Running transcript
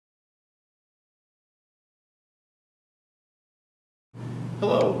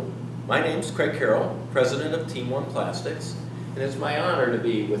Hello, my name's Craig Carrel, President of Team One Plastics, and it's my honor to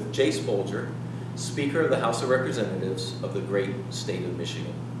be with Jase Bolger, Speaker of the House of Representatives of the great state of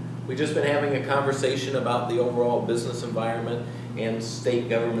Michigan. We've just been having a conversation about the overall business environment and state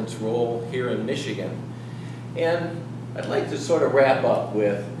government's role here in Michigan. And I'd like to sort of wrap up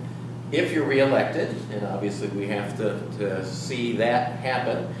with, if you're reelected, and obviously we have to see that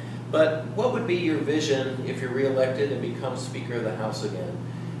happen, but what would be your vision if you're reelected and become Speaker of the House again,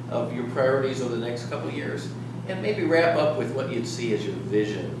 of your priorities over the next couple of years? And maybe wrap up with what you'd see as your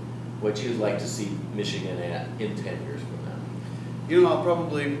vision, what you'd like to see Michigan at in 10 years from now. You know, I'll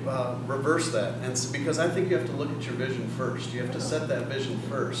probably reverse that, and because I think you have to look at your vision first. You have to set that vision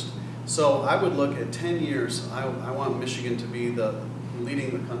first. So I would look at 10 years, I want Michigan to be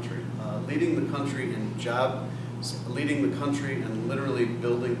leading the country in jobs, leading the country and literally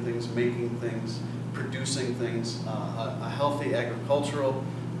building things, making things, producing things, a healthy agricultural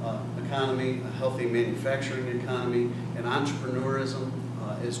economy, a healthy manufacturing economy, and entrepreneurism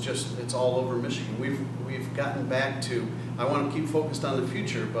it's all over Michigan. We've gotten back to, I want to keep focused on the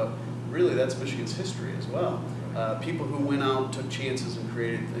future, but really that's Michigan's history as well. People who went out, took chances, and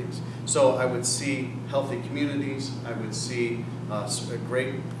created things. So I would see healthy communities, I would see a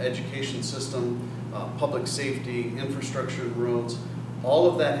great education system, public safety, infrastructure and roads. All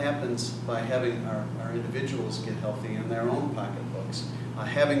of that happens by having our individuals get healthy in their own pocketbooks,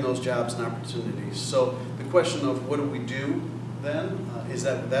 having those jobs and opportunities. So the question of what do we do then is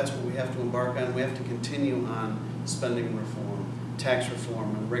that's what we have to embark on. We have to continue on spending reform, tax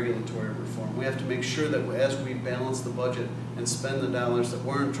reform, and regulatory reform. We have to make sure that as we balance the budget and spend the dollars that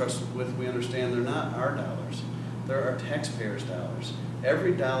we're entrusted with, we understand they're not our dollars. They're our taxpayers' dollars.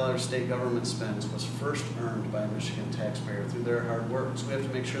 Every dollar state government spends was first earned by a Michigan taxpayer through their hard work. So we have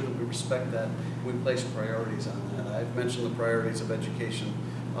to make sure that we respect that and we place priorities on that. I've mentioned the priorities of education,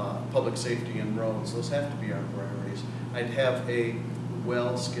 public safety, and roads. Those have to be our priorities. I'd have a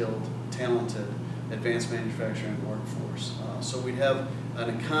well-skilled, talented, advanced manufacturing workforce. So we'd have an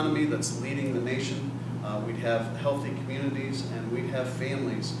economy that's leading the nation, we'd have healthy communities, and we'd have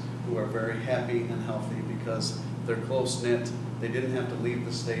families who are very happy and healthy because they're close-knit. They didn't have to leave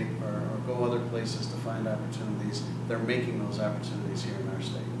the state or go other places to find opportunities. They're making those opportunities here in our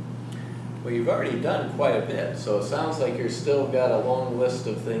state. Well, you've already done quite a bit, so it sounds like you've still got a long list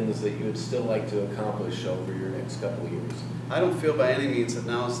of things that you would still like to accomplish over your next couple of years. I don't feel by any means that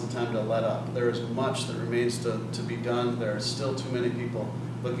now is the time to let up. There is much that remains to be done. There are still too many people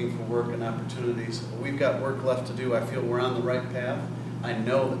looking for work and opportunities. We've got work left to do. I feel we're on the right path. I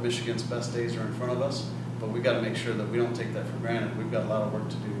know that Michigan's best days are in front of us, but we've got to make sure that we don't take that for granted. We've got a lot of work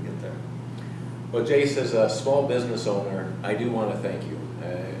to do to get there. Well, Jase, as a small business owner, I do want to thank you.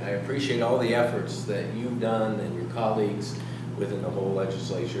 I appreciate all the efforts that you've done and your colleagues within the whole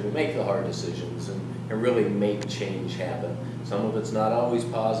legislature to make the hard decisions and really make change happen. Some of it's not always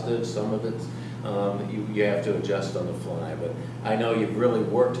positive, some of it's you have to adjust on the fly, but I know you've really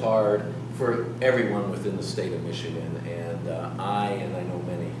worked hard for everyone within the state of Michigan, and I know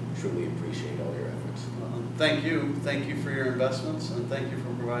many truly appreciate all your efforts. Thank you. Thank you for your investments, and thank you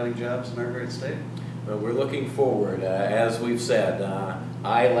for providing jobs in our great state. Well, we're looking forward. As we've said,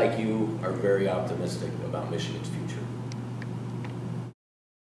 I, like you, are very optimistic about Michigan's future.